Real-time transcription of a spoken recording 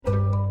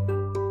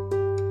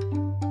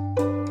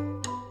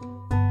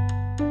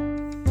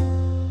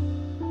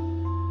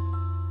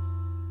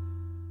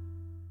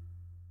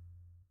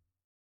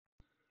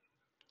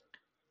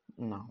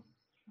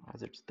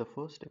It's the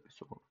first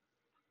episode.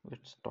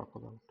 Let's talk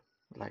about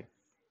life.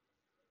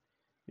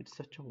 It's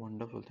such a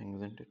wonderful thing,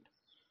 isn't it?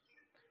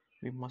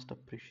 We must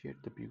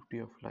appreciate the beauty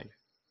of life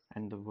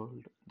and the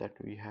world that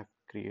we have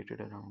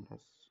created around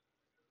us.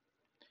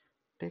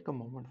 Take a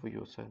moment for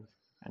yourself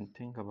and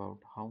think about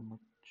how much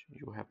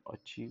you have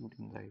achieved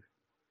in life,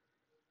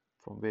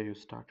 from where you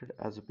started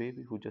as a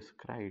baby who just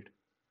cried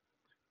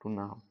to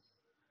now,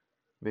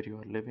 where you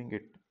are living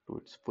it to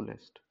its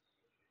fullest,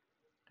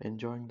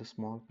 enjoying the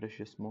small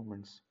precious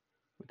moments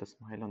with a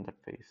smile on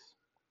that face.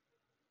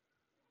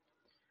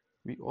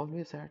 We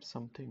always had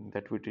something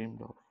that we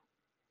dreamed of.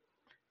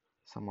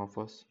 Some of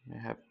us may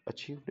have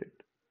achieved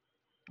it,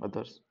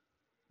 others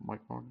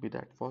might not be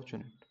that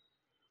fortunate.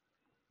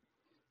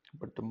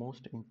 But the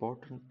most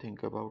important thing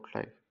about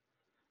life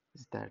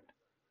is that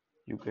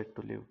you get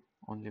to live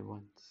only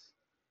once.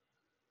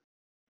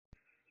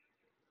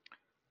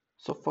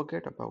 So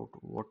forget about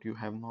what you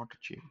have not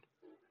achieved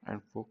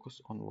and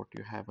focus on what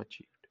you have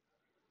achieved.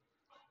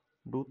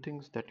 Do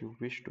things that you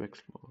wish to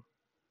explore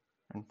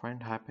and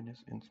find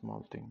happiness in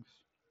small things.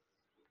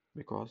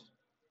 Because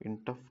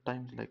in tough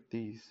times like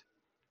these,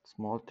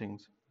 small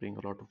things bring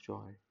a lot of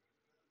joy.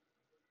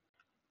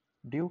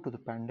 Due to the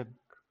pandemic,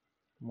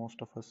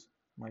 most of us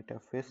might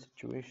have faced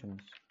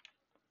situations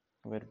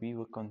where we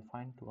were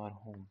confined to our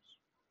homes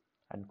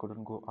and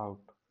couldn't go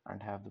out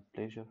and have the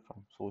pleasure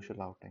from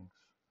social outings.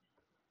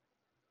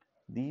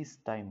 These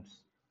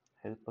times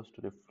help us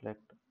to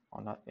reflect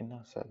on our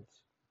inner selves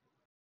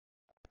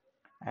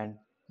and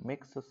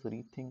makes us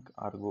rethink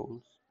our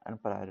goals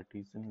and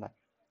priorities in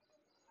life.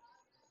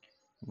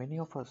 Many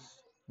of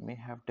us may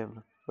have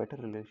developed better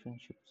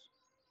relationships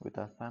with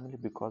our family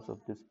because of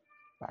this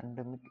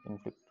pandemic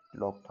inflicted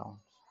lockdowns.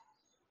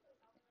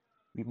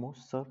 We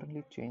most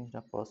certainly changed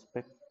our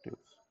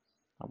perspectives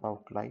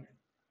about life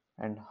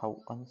and how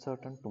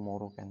uncertain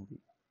tomorrow can be.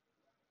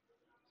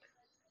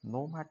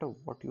 No matter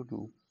what you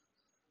do,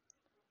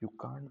 you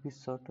can't be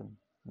certain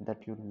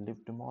that you'll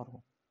live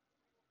tomorrow.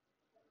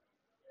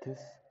 This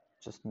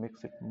just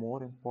makes it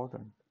more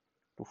important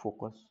to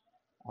focus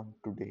on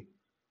today.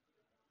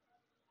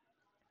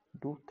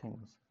 Do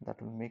things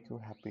that will make you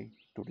happy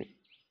today.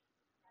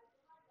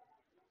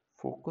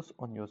 Focus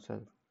on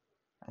yourself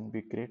and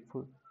be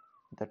grateful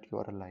that you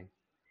are alive.